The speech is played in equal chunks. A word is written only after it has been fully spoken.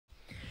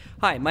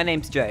Hi, my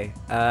name's Joe.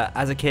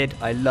 As a kid,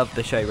 I loved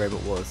the show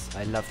Robot Wars.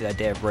 I loved the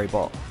idea of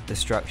robot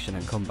destruction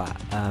and combat.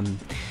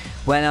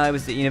 When I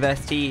was at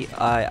university,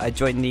 I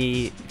joined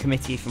the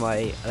committee for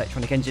my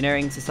electronic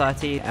engineering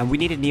society, and we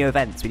needed new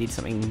events. We needed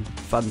something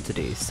fun to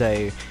do.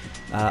 So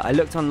I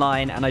looked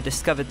online and I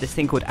discovered this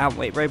thing called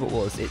Antweight Robot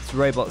Wars. It's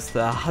robots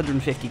that are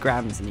 150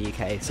 grams in the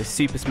UK, so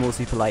super small,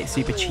 super light,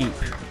 super cheap,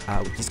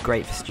 which is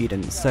great for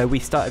students. So we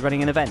started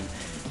running an event.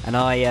 And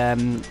I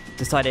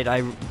decided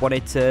I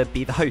wanted to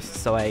be the host,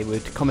 so I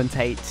would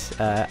commentate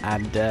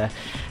and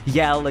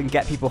yell and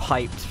get people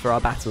hyped for our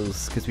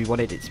battles, because we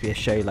wanted it to be a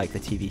show like the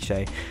TV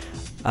show.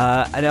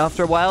 And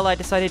after a while I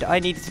decided I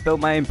needed to build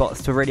my own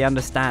bots to really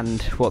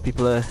understand what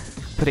people are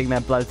putting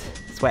their blood,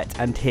 sweat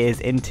and tears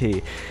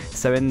into.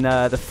 So in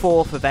the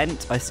fourth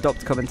event I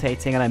stopped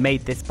commentating and I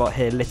made this bot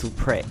here, Little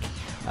Prick.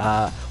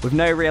 With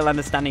no real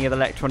understanding of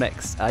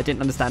electronics. I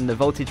didn't understand the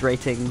voltage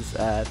ratings,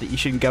 that you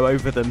shouldn't go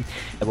over them.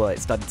 Well, it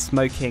started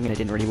smoking and it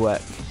didn't really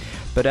work.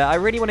 But I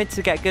really wanted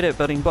to get good at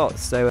building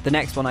bots, so the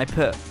next one I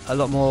put a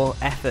lot more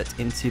effort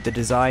into the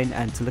design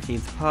and to looking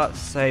into parts.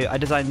 So I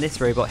designed this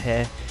robot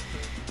here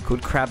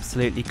called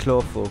Crabsolutely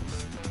Clawful.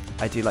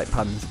 I do like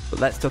puns, but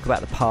let's talk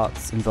about the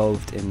parts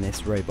involved in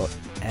this robot.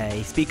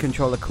 A speed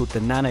controller called the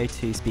Nano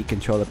 2 speed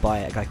controller by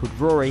a guy called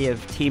Rory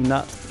of Team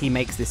Nut. He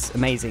makes this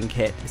amazing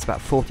kit. It's about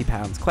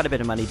 £40, quite a bit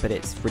of money, but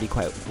it's really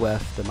quite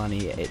worth the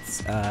money.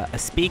 It's a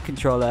speed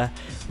controller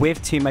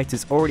with two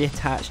motors already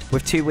attached,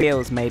 with two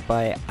wheels made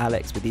by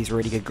Alex with these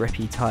really good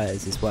grippy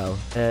tyres as well.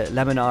 A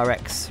Lemon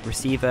RX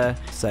receiver,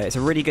 so it's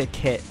a really good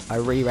kit. I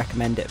really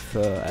recommend it for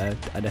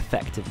an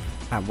effective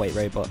Antweight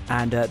robot.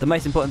 And the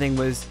most important thing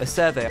was a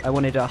servo. I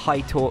wanted a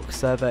high torque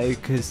servo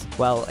because,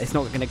 well, it's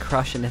not going to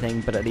crush anything,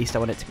 but at least I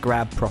want it to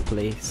grab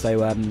properly.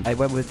 So I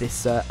went with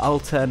this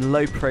Altern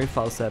low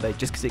profile servo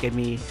just because it gave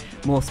me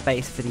more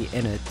space for the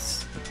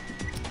innards.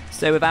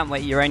 So with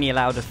Antweight you're only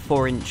allowed a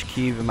 4-inch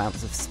cube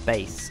amounts of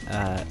space,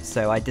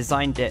 so I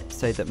designed it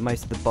so that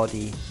most of the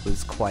body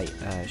was quite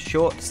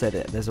short, so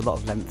that there's a lot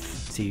of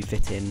length to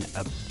fit in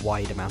a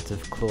wide amount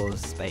of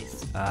claws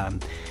space.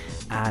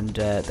 And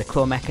the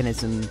claw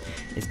mechanism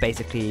is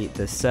basically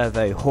the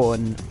servo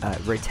horn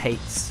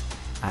rotates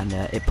and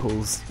it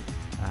pulls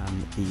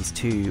these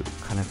two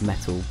kind of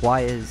metal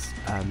wires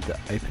that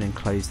open and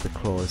close the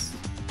claws.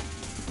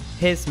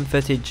 Here's some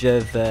footage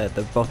of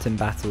the bottom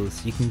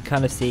battles. You can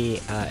kind of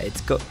see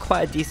it's got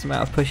quite a decent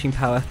amount of pushing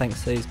power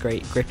thanks to those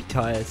great grippy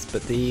tyres,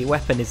 but the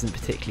weapon isn't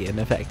particularly an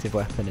effective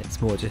weapon,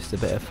 it's more just a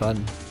bit of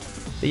fun.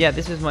 But yeah,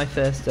 this was my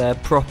first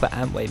proper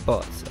Antweight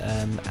bot,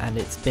 and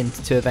it's been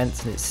to 2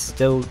 events and it's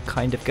still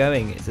kind of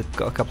going. It's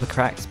got a couple of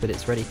cracks, but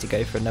it's ready to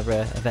go for another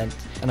event.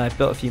 And I've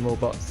built a few more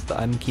bots that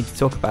I'm keen to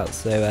talk about,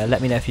 so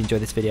let me know if you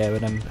enjoyed this video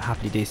and I'm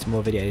happy to do some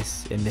more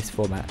videos in this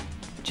format.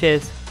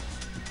 Cheers!